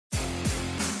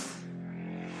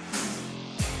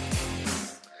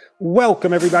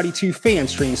Welcome, everybody, to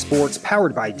FanStream Sports,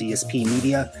 powered by DSP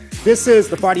Media. This is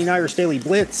the Fighting Irish Daily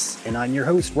Blitz, and I'm your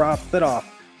host, Rob Thidoff,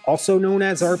 also known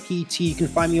as RPT. You can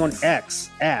find me on X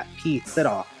at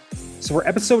PThidoff. So for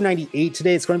episode 98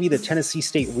 today, it's going to be the Tennessee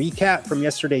State recap from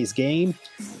yesterday's game.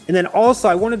 And then also,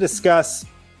 I want to discuss,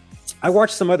 I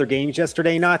watched some other games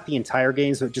yesterday, not the entire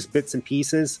games, but just bits and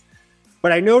pieces.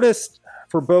 But I noticed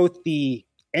for both the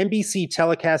NBC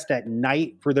telecast at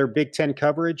night for their Big Ten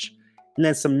coverage, and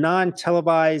then some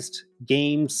non-televised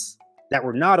games that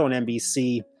were not on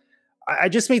NBC, I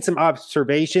just made some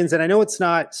observations, and I know it's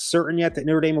not certain yet that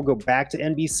Notre Dame will go back to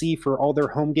NBC for all their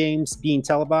home games being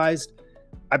televised.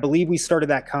 I believe we started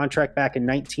that contract back in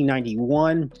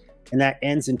 1991, and that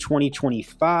ends in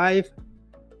 2025.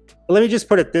 But let me just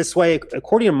put it this way.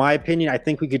 According to my opinion, I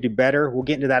think we could do better. We'll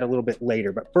get into that a little bit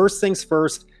later. But first things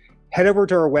first, head over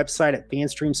to our website at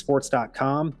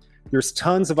fanstreamsports.com. There's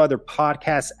tons of other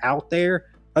podcasts out there,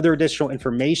 other additional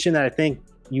information that I think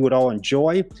you would all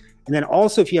enjoy. And then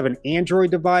also, if you have an Android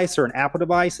device or an Apple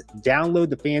device,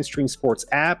 download the FanStream Sports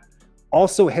app.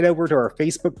 Also, head over to our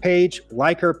Facebook page,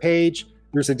 like our page.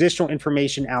 There's additional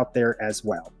information out there as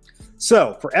well.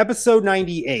 So for episode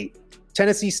 98,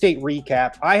 Tennessee State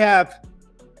recap, I have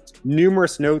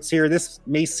numerous notes here. This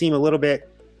may seem a little bit,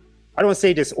 I don't want to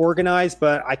say disorganized,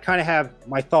 but I kind of have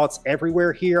my thoughts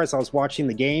everywhere here as I was watching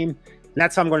the game. And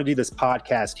that's how I'm going to do this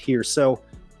podcast here. So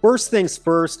first things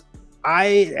first,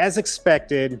 as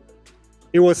expected,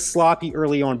 it was sloppy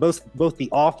early on, both the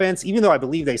offense, even though I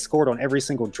believe they scored on every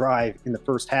single drive in the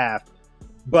first half.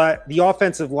 But the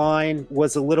offensive line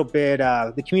was a little bit,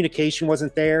 the communication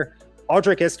wasn't there.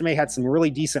 Audric Estime had some really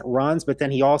decent runs, but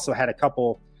then he also had a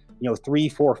couple, 3,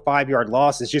 4, 5-yard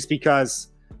losses just because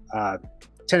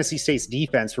Tennessee State's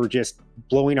defense were just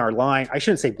blowing our line. I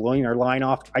shouldn't say blowing our line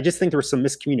off. I just think there was some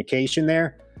miscommunication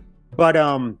there. But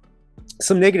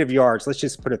some negative yards, let's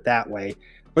just put it that way.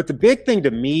 But the big thing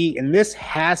to me, and this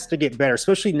has to get better,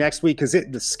 especially next week, because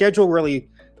the schedule really,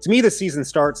 to me, the season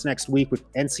starts next week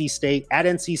with NC State. At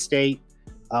NC State,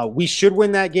 we should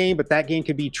win that game, but that game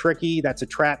could be tricky. That's a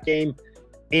trap game.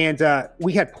 And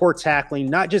we had poor tackling,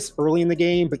 not just early in the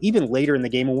game, but even later in the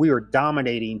game when we were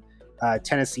dominating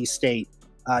Tennessee State.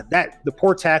 The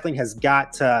poor tackling has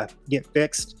got to get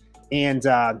fixed. And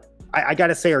I got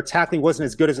to say, our tackling wasn't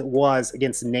as good as it was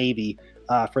against Navy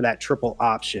for that triple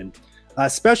option.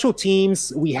 Special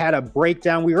teams, we had a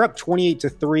breakdown. We were up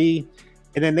 28-3,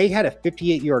 and then they had a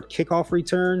 58-yard kickoff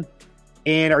return.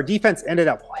 And our defense ended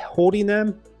up holding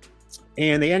them,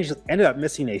 and they ended up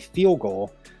missing a field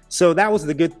goal. So that was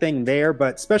the good thing there.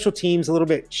 But special teams, a little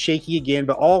bit shaky again.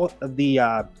 But all of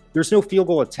the there's no field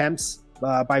goal attempts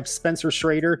by Spencer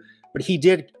Schrader, but he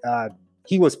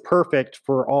was perfect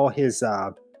for all his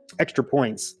extra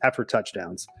points after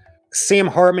touchdowns. Sam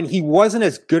Hartman, he wasn't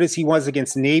as good as he was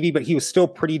against Navy, but he was still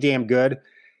pretty damn good.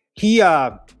 He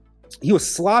was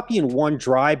sloppy in one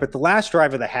drive, but the last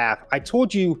drive of the half, I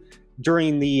told you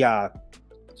during the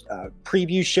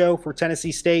preview show for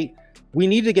Tennessee State, we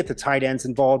needed to get the tight ends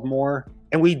involved more,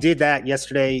 and we did that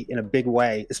yesterday in a big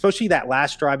way, especially that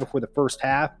last drive before the first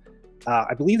half.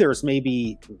 I believe there was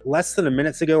maybe less than a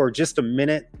minute to go or just a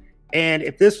minute. And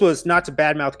if this was, not to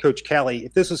badmouth Coach Kelly,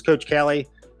 if this was Coach Kelly,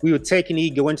 we would take a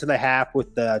knee, go into the half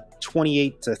with the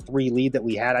 28-3 lead that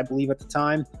we had, I believe, at the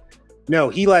time. No,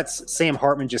 he lets Sam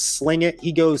Hartman just sling it.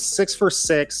 He goes 6 for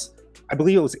 6. I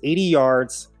believe it was 80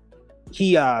 yards.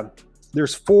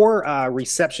 There's 4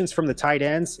 receptions from the tight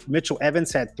ends. Mitchell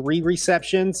Evans had 3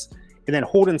 receptions, and then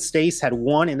Holden Stace had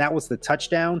 1, and that was the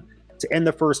touchdown to end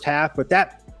the first half. But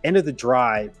that end of the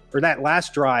drive, or that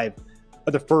last drive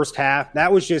of the first half,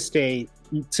 that was just to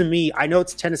me, I know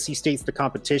it's Tennessee State's the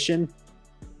competition,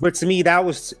 but to me, that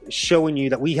was showing you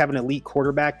that we have an elite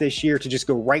quarterback this year to just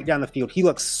go right down the field. He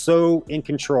looks so in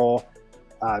control.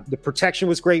 The protection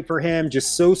was great for him,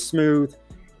 just so smooth.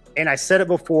 And I said it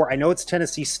before, I know it's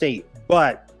Tennessee State,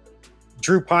 but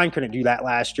Drew Pine couldn't do that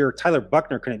last year. Tyler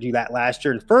Buckner couldn't do that last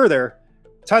year. And further,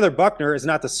 Tyler Buckner is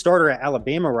not the starter at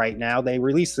Alabama right now. They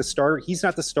released the starter. He's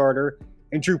not the starter.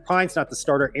 And Drew Pine's not the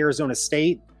starter at Arizona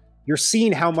State. You're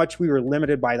seeing how much we were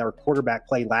limited by our quarterback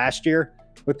play last year.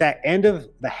 With that end of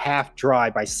the half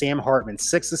drive by Sam Hartman,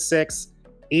 6 of 6,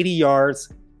 80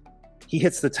 yards. He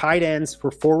hits the tight ends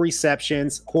for 4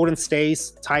 receptions. Holden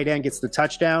Stace, tight end, gets the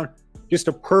touchdown. Just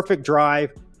a perfect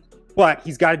drive. But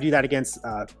he's got to do that against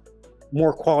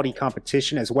more quality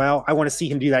competition as well. I want to see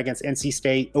him do that against NC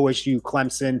State, OSU,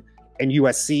 Clemson, and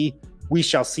USC. We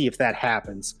shall see if that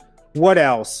happens. What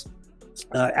else?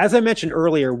 As I mentioned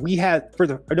earlier, we had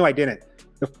no, I didn't.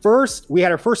 We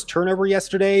had our first turnover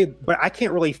yesterday, but I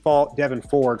can't really fault Devin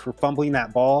Ford for fumbling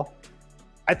that ball.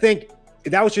 I think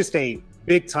that was just a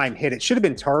big time hit. It should have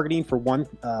been targeting for one.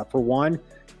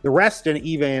 The rest didn't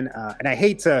even, and I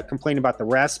hate to complain about the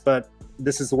rest, but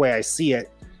this is the way I see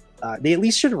it. They at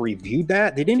least should have reviewed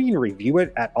that. They didn't even review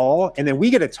it at all. And then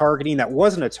we get a targeting that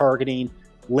wasn't a targeting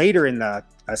later in the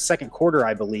second quarter,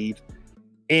 I believe.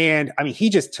 And I mean, he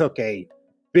just took a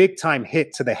big time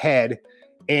hit to the head.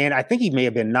 And I think he may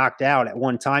have been knocked out at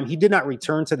one time. He did not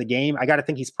return to the game. I got to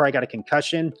think he's probably got a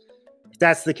concussion. If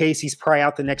that's the case, he's probably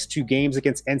out the next 2 games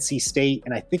against NC State.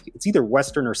 And I think it's either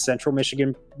Western or Central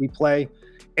Michigan we play.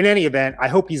 In any event, I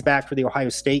hope he's back for the Ohio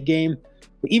State game.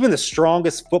 But even the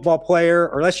strongest football player,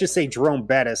 or let's just say Jerome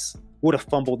Bettis, would have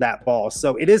fumbled that ball.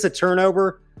 So it is a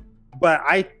turnover, but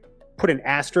I put an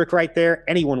asterisk right there.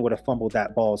 Anyone would have fumbled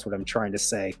that ball is what I'm trying to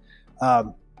say.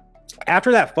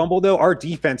 After that fumble, though, our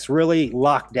defense really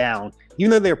locked down,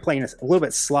 even though they were playing a little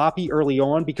bit sloppy early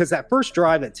on, because that first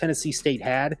drive that Tennessee State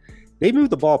had, they moved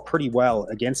the ball pretty well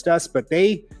against us. But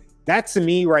that to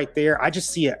me right there, I just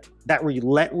see that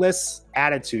relentless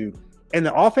attitude. And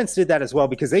the offense did that as well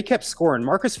because they kept scoring.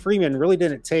 Marcus Freeman really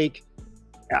didn't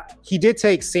he did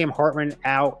take Sam Hartman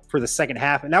out for the second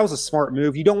half, and that was a smart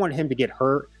move. You don't want him to get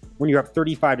hurt when you're up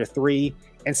 35-3.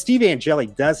 And Steve Angeli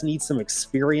does need some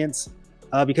experience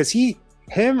because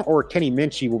him or Kenny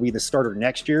Minchie will be the starter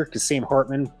next year because Sam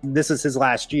Hartman, this is his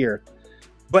last year.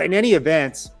 But in any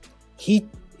event, he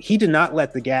did not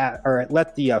let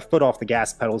the foot off the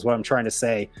gas pedal is what I'm trying to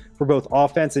say for both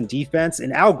offense and defense.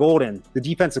 And Al Golden, the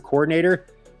defensive coordinator,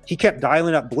 he kept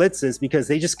dialing up blitzes because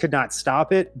they just could not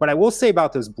stop it. But I will say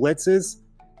about those blitzes,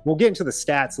 we'll get into the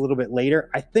stats a little bit later.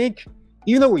 I think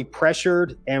even though we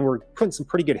pressured and we're putting some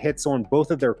pretty good hits on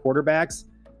both of their quarterbacks,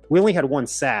 we only had 1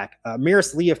 sack.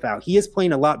 Maris Leofau, he is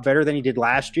playing a lot better than he did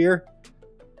last year.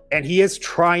 And he is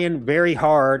trying very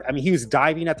hard. I mean, he was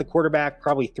diving at the quarterback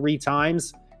probably 3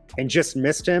 times and just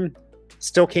missed him.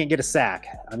 Still can't get a sack.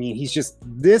 I mean, he's just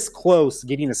this close to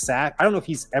getting a sack. I don't know if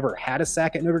he's ever had a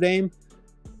sack at Notre Dame,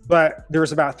 but there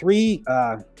was about 3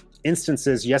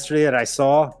 instances yesterday that I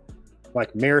saw,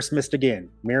 like Maris missed again,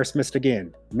 Maris missed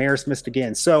again, Maris missed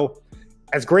again. So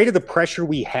as great as the pressure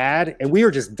we had, and we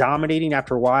were just dominating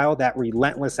after a while, that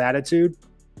relentless attitude,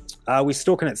 we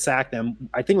still couldn't sack them.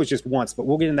 I think it was just once, but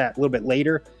we'll get into that a little bit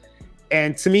later.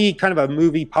 And to me, kind of a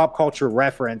movie pop culture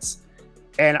reference.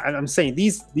 And I'm saying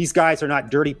these guys are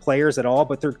not dirty players at all,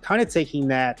 but they're kind of taking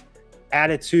that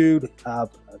attitude.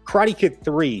 Karate Kid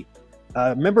 3.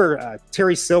 Remember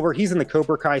Terry Silver? He's in the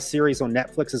Cobra Kai series on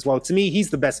Netflix as well. To me, he's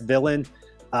the best villain.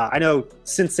 I know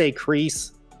Sensei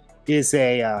Kreese is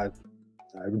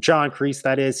John Kreese,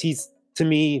 that is. He's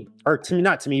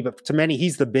not to me, but to many,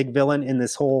 he's the big villain in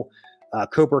this whole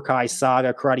Cobra Kai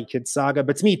saga, Karate Kid saga.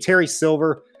 But to me, Terry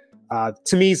Silver,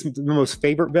 to me, is the most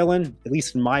favorite villain, at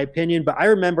least in my opinion. But I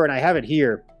remember, and I have it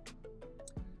here,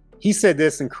 he said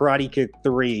this in Karate Kid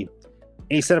 3.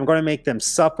 And he said, I'm going to make them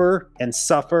suffer and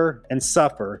suffer and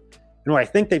suffer. And when I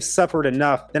think they've suffered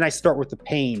enough, then I start with the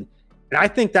pain. And I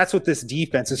think that's what this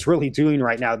defense is really doing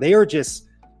right now. They are just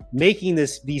making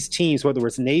these teams, whether it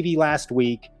was Navy last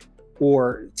week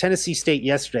or Tennessee State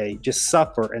yesterday, just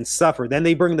suffer and suffer. Then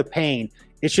they bring the pain.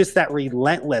 It's just that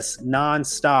relentless,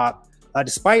 nonstop.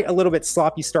 Despite a little bit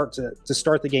sloppy start to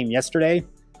start the game yesterday,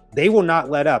 they will not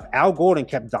let up. Al Golden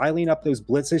kept dialing up those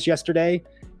blitzes yesterday,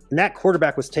 and that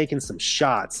quarterback was taking some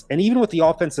shots. And even with the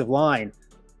offensive line,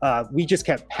 we just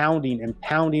kept pounding and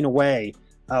pounding away.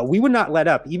 We would not let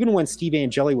up, even when Steve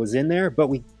Angeli was in there. But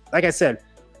we, like I said,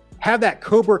 have that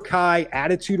Cobra Kai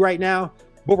attitude right now,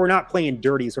 but we're not playing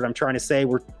dirty is what I'm trying to say.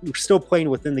 We're still playing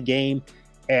within the game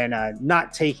and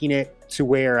not taking it to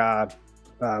where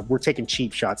we're taking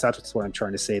cheap shots. That's what I'm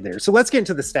trying to say there. So let's get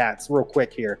into the stats real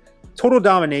quick here. Total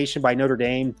domination by Notre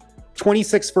Dame,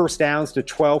 26 first downs to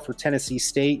 12 for Tennessee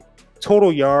State.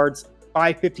 Total yards,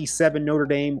 557 Notre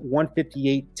Dame,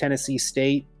 158 Tennessee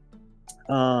State.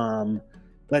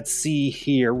 Let's see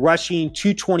here. Rushing,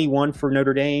 221 for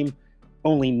Notre Dame,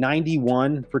 only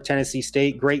 91 for Tennessee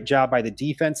State. Great job by the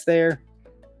defense there.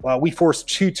 We forced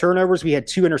 2 turnovers. We had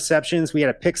 2 interceptions. We had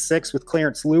a pick 6 with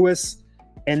Clarence Lewis.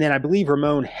 And then I believe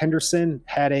Ramon Henderson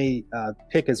had a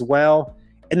pick as well.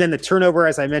 And then the turnover,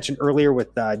 as I mentioned earlier,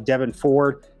 with Devin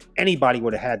Ford, anybody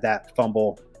would have had that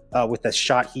fumble with the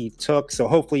shot he took. So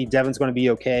hopefully Devin's going to be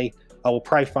okay. We'll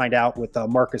probably find out with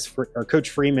Coach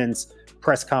Freeman's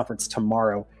press conference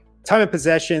tomorrow. Time of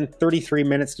possession, 33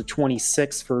 minutes to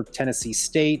 26 for Tennessee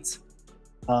State.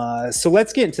 So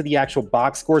let's get into the actual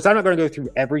box scores. I'm not going to go through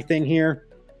everything here.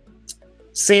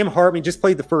 Sam Hartman just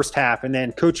played the first half, and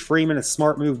then Coach Freeman, a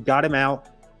smart move, got him out,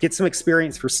 get some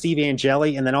experience for Steve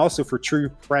Angeli, and then also for true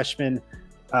freshman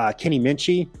Kenny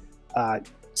Minchie.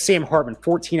 Sam Hartman,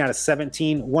 14 out of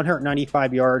 17,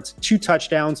 195 yards, 2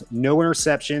 touchdowns, no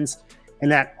interceptions,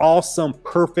 and that awesome,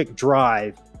 perfect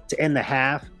drive to end the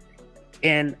half.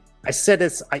 And I said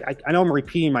this, I know I'm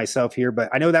repeating myself here, but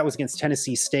I know that was against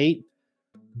Tennessee State.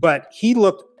 But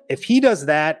if he does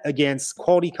that against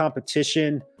quality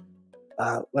competition,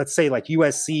 let's say like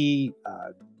USC,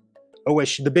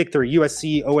 OSU, the big three,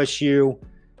 USC, OSU,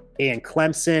 and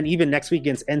Clemson, even next week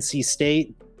against NC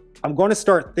State, I'm going to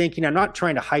start thinking, I'm not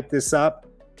trying to hype this up.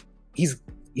 He's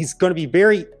going to be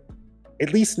very,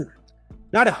 at least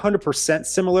not 100%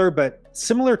 similar, but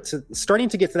similar to starting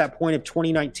to get to that point of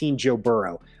 2019 Joe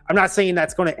Burrow. I'm not saying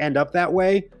that's going to end up that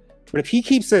way, but if he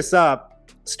keeps this up,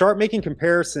 start making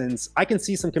comparisons. I can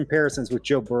see some comparisons with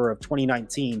Joe Burrow of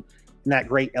 2019 and that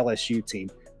great LSU team.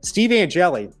 Steve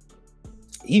Angeli,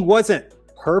 he wasn't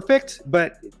perfect,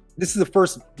 but this is the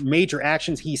first major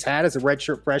actions he's had as a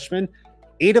redshirt freshman.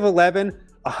 8 of 11,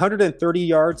 130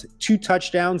 yards, 2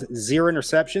 touchdowns, 0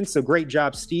 interceptions. So great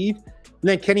job, Steve. And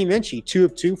then Kenny Minchie, 2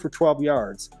 of 2 for 12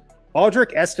 yards.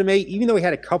 Aldrich Estime, even though he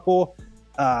had a couple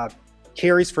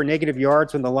carries for negative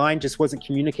yards when the line just wasn't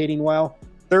communicating well,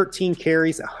 13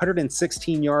 carries,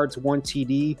 116 yards, 1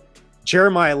 TD.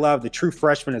 Jeremiah Love, the true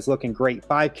freshman, is looking great.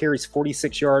 5 carries,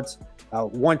 46 yards,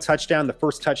 1 touchdown, the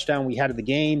first touchdown we had of the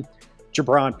game.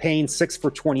 Jabron Payne, 6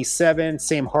 for 27.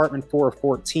 Sam Hartman, 4 of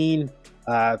 14,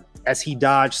 as he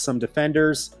dodged some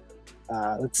defenders.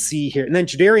 Let's see here. And then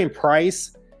Jadarian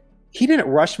Price, he didn't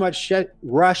rush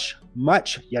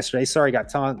much yesterday. Sorry, got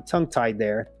tongue-tied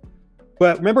there.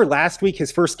 But remember last week,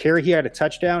 his first carry, he had a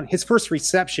touchdown. His first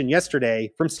reception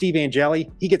yesterday from Steve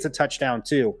Angeli, he gets a touchdown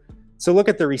too. So look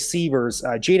at the receivers.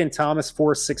 Jaden Thomas,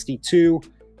 462.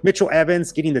 Mitchell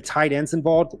Evans getting the tight ends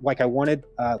involved like I wanted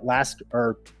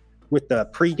with the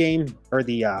pregame or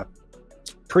the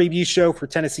preview show for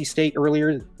Tennessee State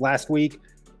earlier last week.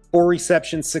 4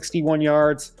 receptions, 61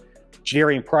 yards.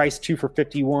 Jadarian Price, 2 for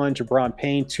 51. Jabron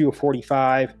Payne, 2 of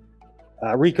 45.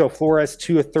 Rico Flores,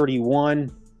 2 of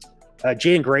 31.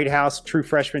 Jaden Greathouse, true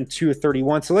freshman, 2 of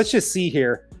 31. So let's just see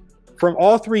here. From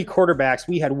all 3 quarterbacks,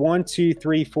 we had 1, 2,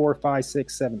 3, 4, 5,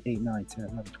 6, 7, 8, 9, 10,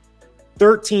 11,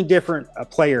 13 different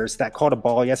players that caught a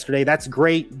ball yesterday. That's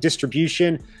great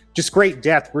distribution, just great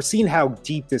depth. We're seeing how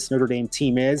deep this Notre Dame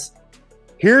team is.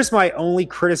 Here's my only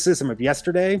criticism of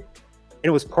yesterday, and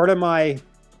it was part of my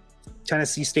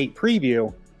Tennessee State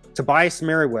preview. Tobias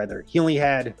Merriweather, he only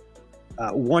had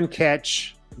 1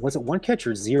 catch. Was it 1 catch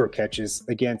or 0 catches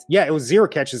against? Yeah, it was 0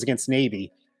 catches against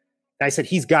Navy. And I said,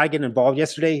 he's got to get involved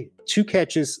yesterday. 2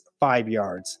 catches, 5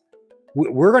 yards.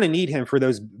 We're going to need him for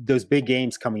those big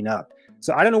games coming up.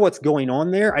 So I don't know what's going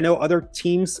on there. I know other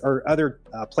teams or other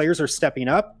players are stepping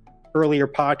up. Earlier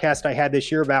podcast I had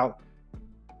this year about,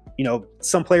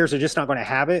 some players are just not going to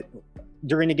have it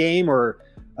during the game, or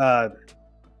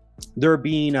they're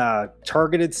being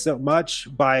targeted so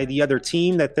much by the other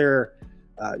team that they're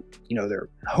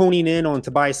honing in on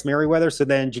Tobias Merriweather. So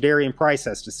then Jadarian Price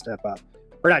has to step up.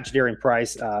 Or not Jadarian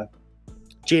Price,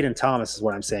 Jaden Thomas is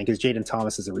what I'm saying, because Jaden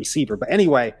Thomas is a receiver. But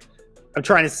anyway, I'm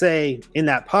trying to say in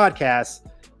that podcast,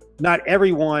 not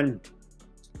everyone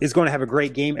is going to have a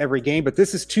great game every game, but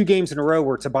this is 2 games in a row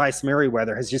where Tobias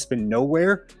Merriweather has just been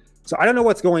nowhere. So I don't know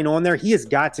what's going on there. He has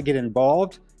got to get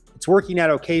involved. It's working out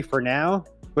okay for now,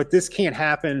 but this can't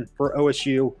happen for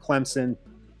OSU, Clemson,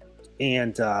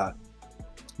 and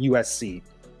USC.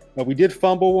 But we did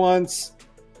fumble once.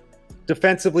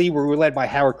 Defensively, we were led by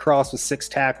Howard Cross with 6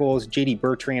 tackles, J.D.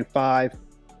 Bertrand 5,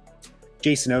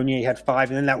 Jason Onye had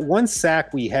 5, and then that 1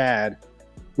 sack we had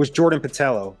was Jordan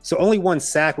Patello. So only 1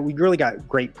 sack, but we really got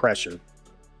great pressure.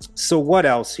 So what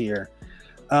else here?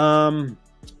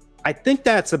 I think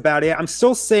that's about it. I'm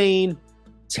still saying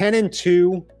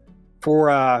 10-2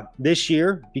 for this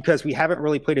year because we haven't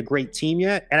really played a great team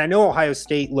yet. And I know Ohio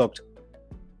State looked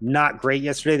not great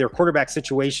yesterday. Their quarterback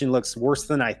situation looks worse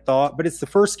than I thought, but it's the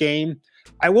first game.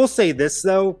 I will say this,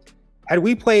 though. Had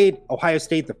we played Ohio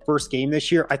State the first game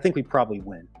this year, I think we probably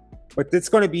win. But it's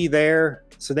going to be there.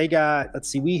 So they got, let's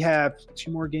see, we have 2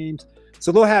 more games.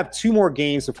 So they'll have 2 more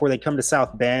games before they come to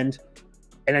South Bend.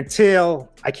 And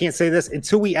I can't say this,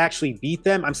 until we actually beat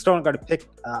them, I'm still not going to pick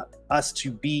us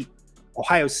to beat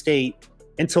Ohio State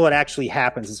until it actually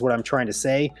happens, is what I'm trying to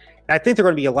say. And I think they're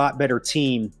going to be a lot better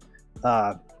team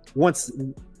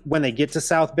when they get to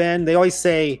South Bend. They always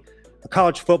say a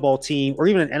college football team or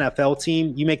even an NFL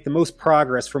team, you make the most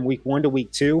progress from week 1 to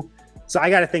week 2. So I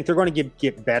got to think they're going to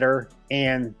get better.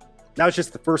 And that was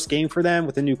just the first game for them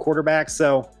with a new quarterback.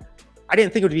 So I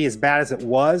didn't think it would be as bad as it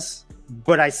was,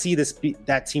 but I see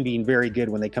that team being very good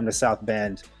when they come to South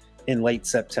Bend in late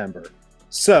September.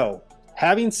 So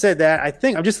having said that, I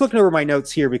think I'm just looking over my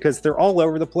notes here because they're all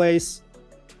over the place.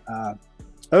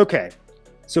 Okay,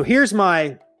 so here's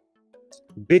my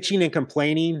bitching and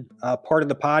complaining part of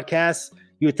the podcast.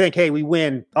 You would think, hey, we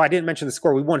win. Oh, I didn't mention the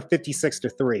score. We won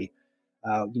 56-3.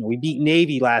 We beat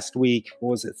Navy last week.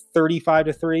 What was it,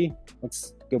 35-3?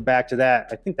 Let's go back to that.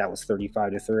 I think that was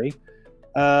 35-3.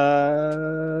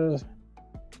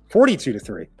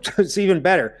 42-3. It's even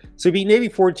better. So we beat Navy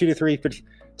 42-3.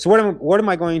 So what am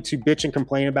I going to bitch and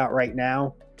complain about right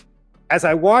now? As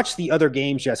I watched the other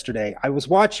games yesterday, I was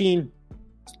watching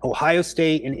Ohio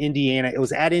State and Indiana. It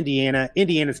was at Indiana.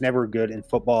 Indiana's never good in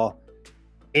football.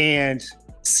 And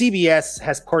CBS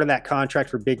has part of that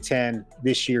contract for Big Ten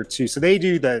this year too. So they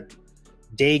do the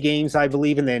day games, I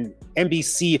believe. And then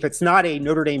NBC, if it's not a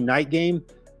Notre Dame night game,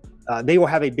 they will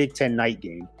have a Big Ten night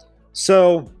game.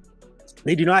 So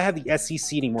they do not have the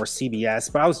SEC anymore,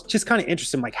 CBS. But I was just kind of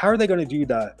interested in, like, how are they going to do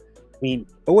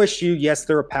OSU, yes,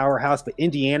 they're a powerhouse, but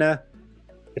Indiana,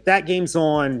 if that game's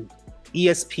on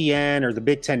ESPN or the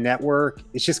Big Ten Network,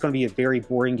 it's just going to be a very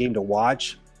boring game to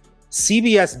watch.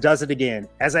 CBS does it again.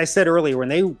 As I said earlier, when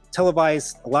they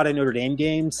televised a lot of Notre Dame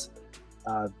games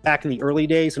back in the early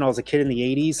days when I was a kid in the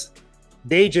 80s,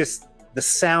 the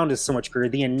sound is so much greater.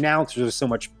 The announcers are so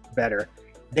much better.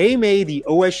 They made the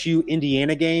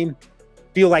OSU-Indiana game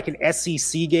feel like an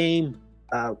SEC game.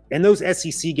 And those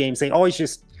SEC games, they always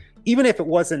just, even if it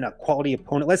wasn't a quality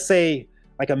opponent, let's say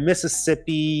like a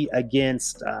Mississippi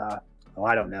against, I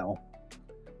don't know,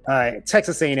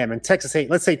 Texas A&M. And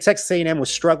let's say Texas A&M was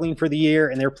struggling for the year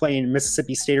and they're playing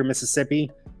Mississippi State or Mississippi.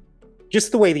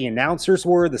 Just the way the announcers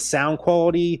were, the sound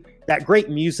quality, that great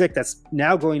music that's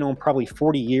now going on probably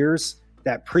 40 years,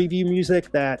 that preview music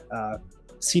that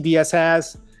CBS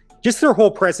has, just their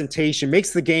whole presentation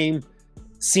makes the game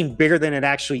seem bigger than it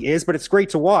actually is, but it's great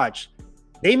to watch.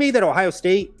 They made that Ohio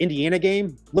State-Indiana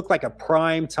game look like a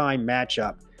prime time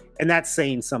matchup, and that's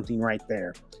saying something right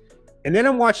there. And then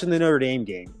I'm watching the Notre Dame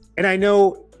game, and I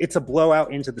know it's a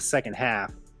blowout into the second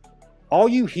half. All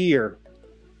you hear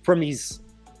from these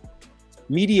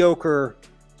mediocre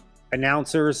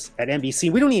announcers at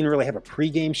NBC, we don't even really have a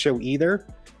pregame show either.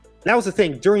 That was the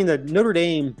thing. During the Notre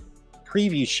Dame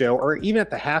preview show, or even at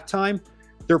the halftime,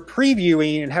 they're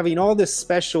previewing and having all this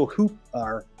special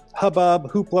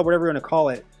hubbub, hoopla, whatever you want to call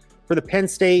it, for the Penn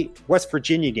State-West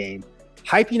Virginia game,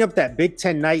 hyping up that Big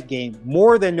Ten night game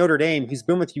more than Notre Dame, who's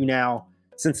been with you now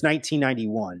since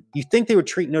 1991. You think they would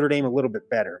treat Notre Dame a little bit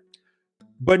better.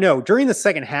 But no, during the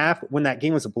second half, when that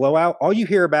game was a blowout, all you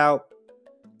hear about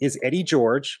is Eddie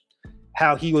George,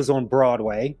 how he was on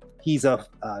Broadway. He's a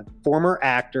former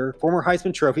actor, former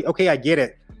Heisman Trophy. Okay, I get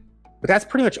it. But that's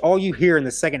pretty much all you hear in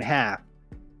the second half.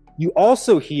 You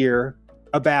also hear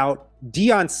about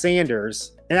Deion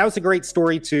Sanders, and that was a great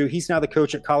story too. He's now the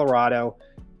coach at Colorado.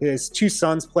 His two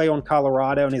sons play on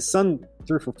Colorado, and his son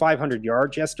threw for 500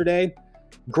 yards yesterday.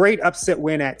 Great upset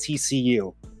win at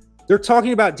TCU. They're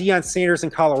talking about Deion Sanders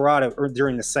in Colorado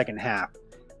during the second half.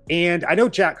 And I know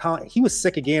Jack Collins, he was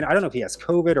sick again. I don't know if he has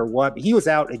COVID or what, but he was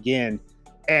out again.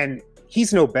 And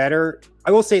he's no better.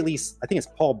 I will say at least, I think it's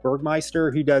Paul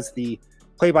Bergmeister who does the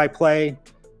play-by-play.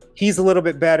 He's a little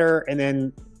bit better. And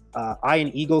then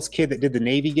Ian Eagles kid that did the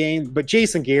Navy game. But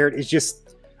Jason Garrett is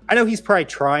just, I know he's probably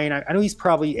trying. I know he's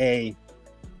probably a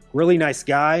really nice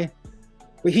guy.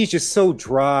 But he's just so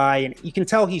dry. And you can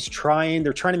tell he's trying.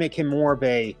 They're trying to make him more of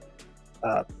a,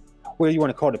 whether you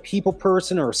want to call it a people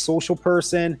person or a social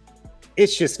person.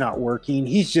 It's just not working.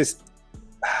 He's just,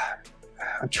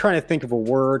 I'm trying to think of a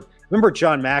word. Remember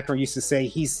John McEnroe used to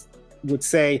say, would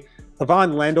say,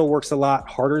 Levon Lendl works a lot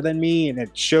harder than me, and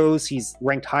it shows he's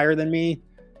ranked higher than me.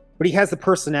 But he has the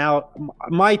personality.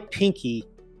 My pinky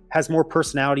has more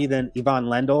personality than Yvonne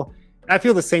Lendl. And I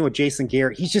feel the same with Jason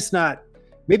Garrett. He's just not,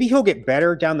 maybe he'll get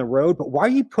better down the road, but why are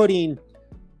you putting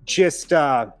just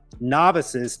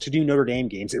novices to do Notre Dame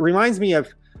games? It reminds me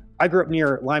of, I grew up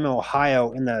near Lima,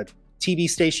 Ohio, in the TV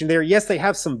station there. Yes, they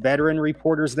have some veteran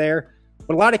reporters there,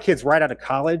 but a lot of kids right out of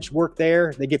college work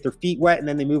there. They get their feet wet, and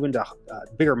then they move into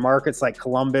bigger markets like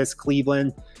Columbus,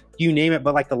 Cleveland, you name it.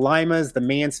 But like the Limas, the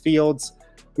Mansfields,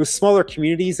 those smaller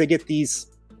communities, they get these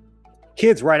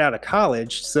kids right out of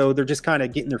college, so they're just kind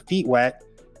of getting their feet wet.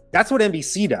 That's what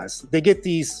NBC does. They get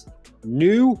these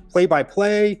new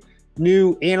play-by-play,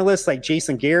 new analysts like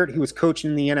Jason Garrett, who was coaching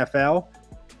in the NFL,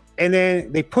 and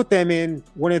then they put them in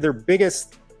one of their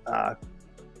biggest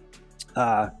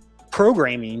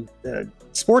programming,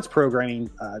 sports programming,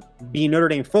 being Notre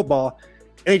Dame football,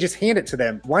 and they just hand it to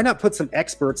them. Why not put some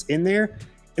experts in there?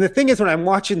 And the thing is, when I'm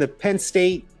watching the Penn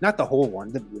State, not the whole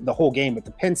one, the whole game, but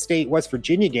the Penn State-West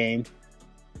Virginia game,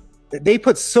 They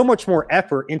put so much more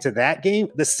effort into that game.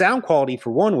 The sound quality,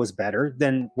 for one, was better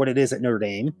than what it is at Notre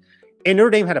Dame. And Notre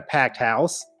Dame had a packed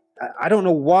house. I don't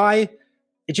know why.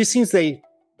 It just seems the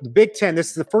Big Ten, this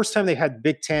is the first time they had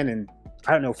Big Ten in,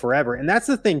 I don't know, forever. And that's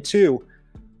the thing, too.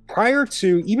 Prior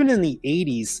to, even in the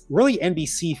 80s, really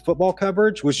NBC football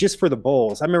coverage was just for the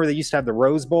bowls. I remember they used to have the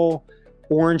Rose Bowl,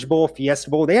 Orange Bowl, Fiesta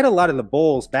Bowl. They had a lot of the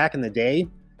bowls back in the day.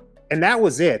 And that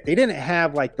was it. They didn't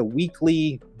have like the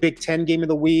weekly Big Ten game of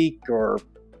the week or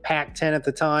Pac-10 at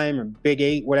the time or Big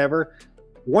 8, whatever.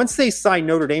 Once they signed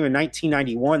Notre Dame in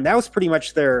 1991, that was pretty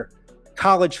much their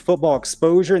college football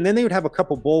exposure. And then they would have a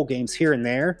couple bowl games here and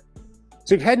there.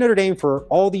 So you've had Notre Dame for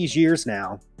all these years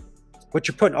now, but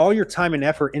you're putting all your time and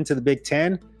effort into the Big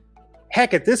Ten.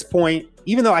 Heck, at this point,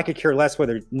 even though I could care less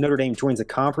whether Notre Dame joins a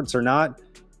conference or not,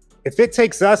 if it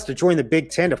takes us to join the Big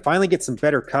Ten to finally get some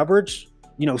better coverage,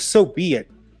 so be it.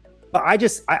 But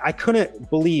I couldn't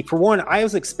believe, for one, I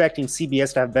was expecting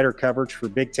CBS to have better coverage for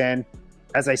Big Ten.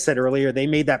 As I said earlier, they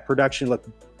made that production look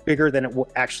bigger than it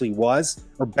actually was,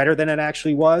 or better than it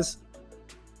actually was.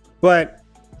 But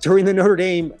during the Notre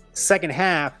Dame second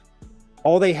half,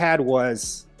 all they had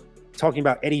was talking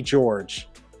about Eddie George,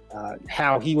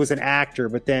 how he was an actor,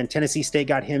 but then Tennessee State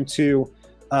got him to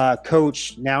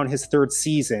coach now in his third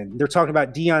season. They're talking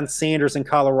about Deion Sanders in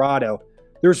Colorado.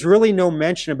 There's really no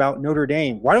mention about Notre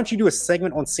Dame. Why don't you do a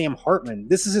segment on Sam Hartman?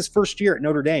 This is his first year at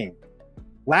Notre Dame.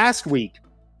 Last week,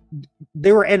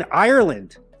 they were in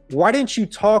Ireland. Why didn't you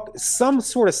talk some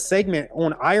sort of segment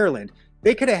on Ireland?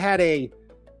 They could have had a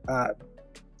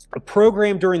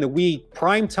program during the week,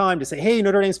 prime time, to say, hey,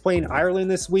 Notre Dame's playing Ireland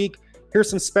this week. Here's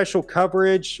some special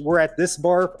coverage. We're at this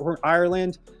bar for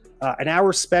Ireland, an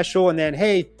hour special. And then,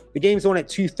 hey, the game's on at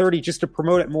 2:30 just to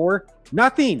promote it more.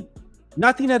 Nothing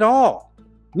at all.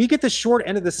 We get the short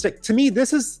end of the stick. To me,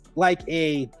 this is like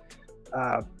a,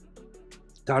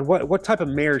 God, what type of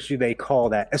marriage do they call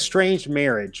that? Estranged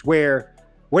marriage, where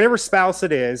whatever spouse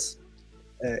it is,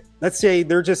 let's say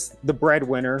they're just the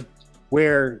breadwinner,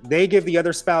 where they give the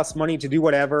other spouse money to do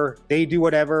whatever, they do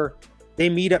whatever, they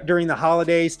meet up during the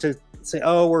holidays to say,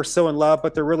 oh, we're so in love,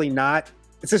 but they're really not.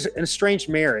 It's just an estranged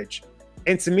marriage.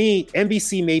 And to me,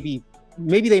 NBC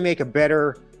maybe they make a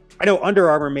better, I know Under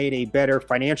Armour made a better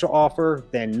financial offer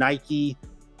than Nike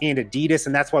and Adidas,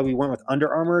 and that's why we went with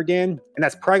Under Armour again. And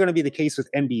that's probably going to be the case with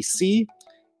NBC.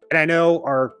 And I know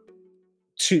our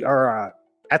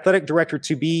athletic director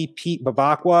to be, Pete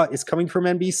Bavacqua, is coming from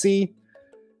NBC.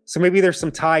 So maybe there's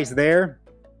some ties there.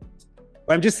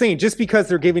 But I'm just saying, just because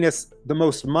they're giving us the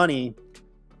most money,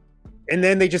 and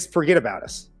then they just forget about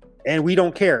us. And we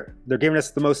don't care. They're giving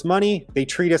us the most money. They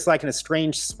treat us like an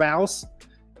estranged spouse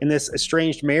in this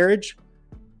estranged marriage,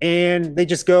 and they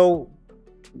just go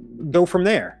from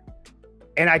there.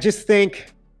 And I just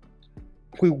think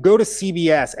if we go to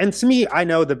CBS, and to me, I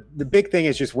know the big thing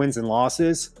is just wins and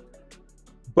losses,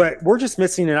 but we're just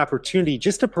missing an opportunity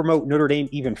just to promote Notre Dame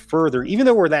even further. Even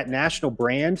though we're that national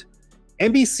brand,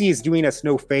 NBC is doing us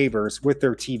no favors with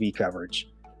their TV coverage.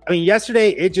 I mean,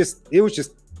 yesterday, it was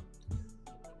just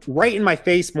right in my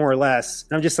face, more or less.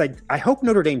 And I'm just like, I hope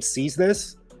Notre Dame sees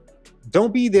this.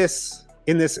 Don't be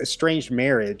in this estranged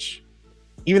marriage,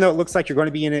 even though it looks like you're going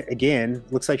to be in it again.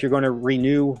 Looks like you're going to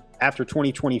renew after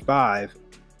 2025.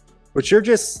 But you're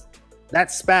just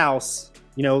that spouse,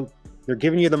 they're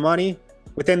giving you the money,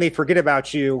 but then they forget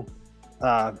about you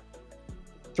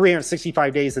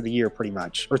 365 days of the year, pretty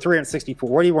much, or 364.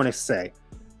 What do you want to say?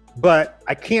 But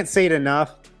I can't say it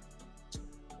enough.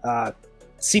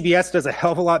 CBS does a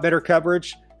hell of a lot better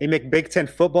coverage. They make Big Ten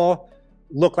football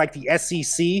look like the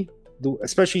SEC,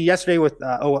 especially yesterday with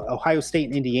Ohio State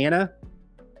and Indiana.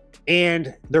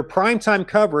 And their primetime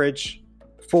coverage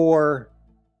for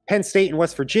Penn State and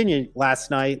West Virginia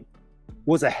last night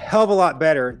was a hell of a lot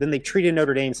better than they treated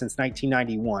Notre Dame since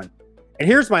 1991. And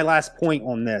here's my last point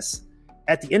on this.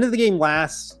 At the end of the game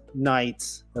last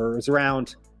night, or it was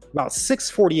around about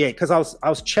 6:48, because I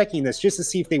was checking this just to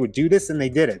see if they would do this, and they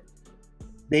did it.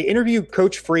 They interviewed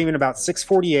Coach Freeman about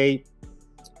 6:48,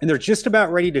 and they're just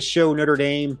about ready to show Notre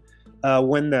Dame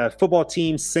when the football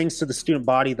team sings to the student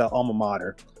body, the alma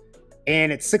mater.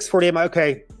 And at 6:48, I'm like,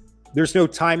 okay, there's no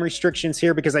time restrictions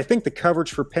here, because I think the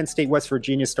coverage for Penn State, West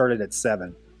Virginia started at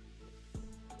 7.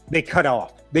 They cut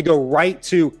off. They go right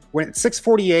to, when at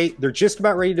 6:48, they're just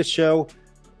about ready to show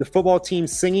the football team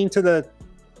singing to the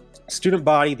student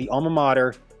body, the alma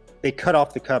mater. They cut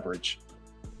off the coverage.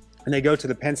 And they go to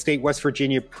the Penn State, West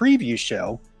Virginia preview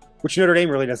show, which Notre Dame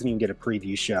really doesn't even get a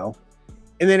preview show.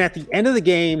 And then at the end of the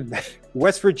game,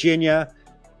 West Virginia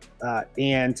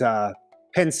and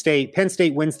Penn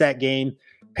State wins that game.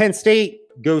 Penn State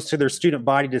goes to their student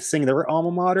body to sing their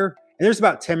alma mater, and there's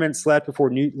about 10 minutes left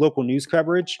before local news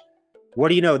coverage. What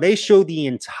do you know? They show the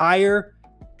entire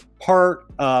part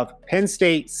of Penn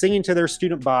State singing to their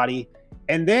student body.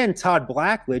 And then Todd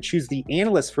Blackledge, who's the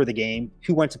analyst for the game,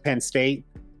 who went to Penn State,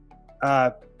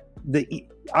 the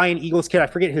Iron Eagles kid, I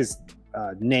forget his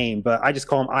name, but I just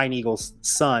call him Iron Eagles'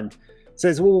 son,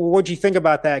 says, well, what'd you think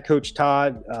about that, Coach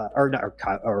Todd?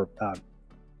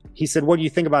 He said, what do you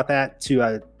think about that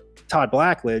to Todd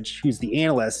Blackledge, who's the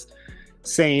analyst,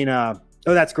 saying, oh,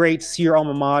 that's great to see your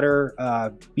alma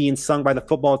mater being sung by the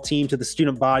football team to the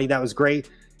student body. That was great.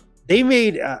 They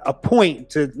made a point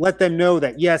to let them know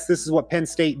that, yes, this is what Penn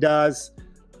State does,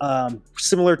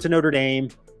 similar to Notre Dame.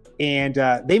 And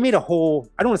they made a whole,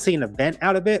 I don't want to say an event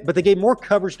out of it, but they gave more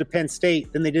coverage to Penn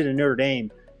State than they did in Notre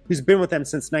Dame, who's been with them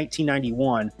since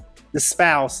 1991. The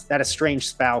spouse, that estranged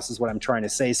spouse is what I'm trying to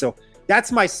say. So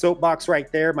that's my soapbox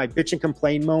right there, my bitch and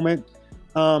complain moment.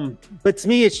 But to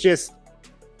me, it's just,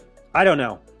 I don't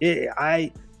know.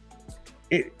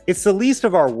 It's the least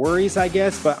of our worries, I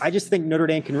guess, but I just think Notre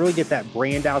Dame can really get that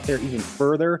brand out there even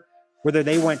further, whether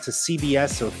they went to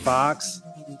CBS or Fox,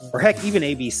 or heck, even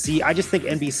ABC. I just think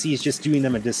NBC is just doing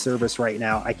them a disservice right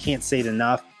now. I can't say it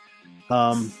enough.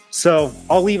 So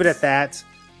I'll leave it at that.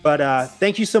 But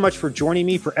thank you so much for joining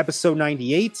me for episode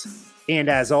 98. And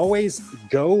as always,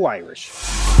 go Irish.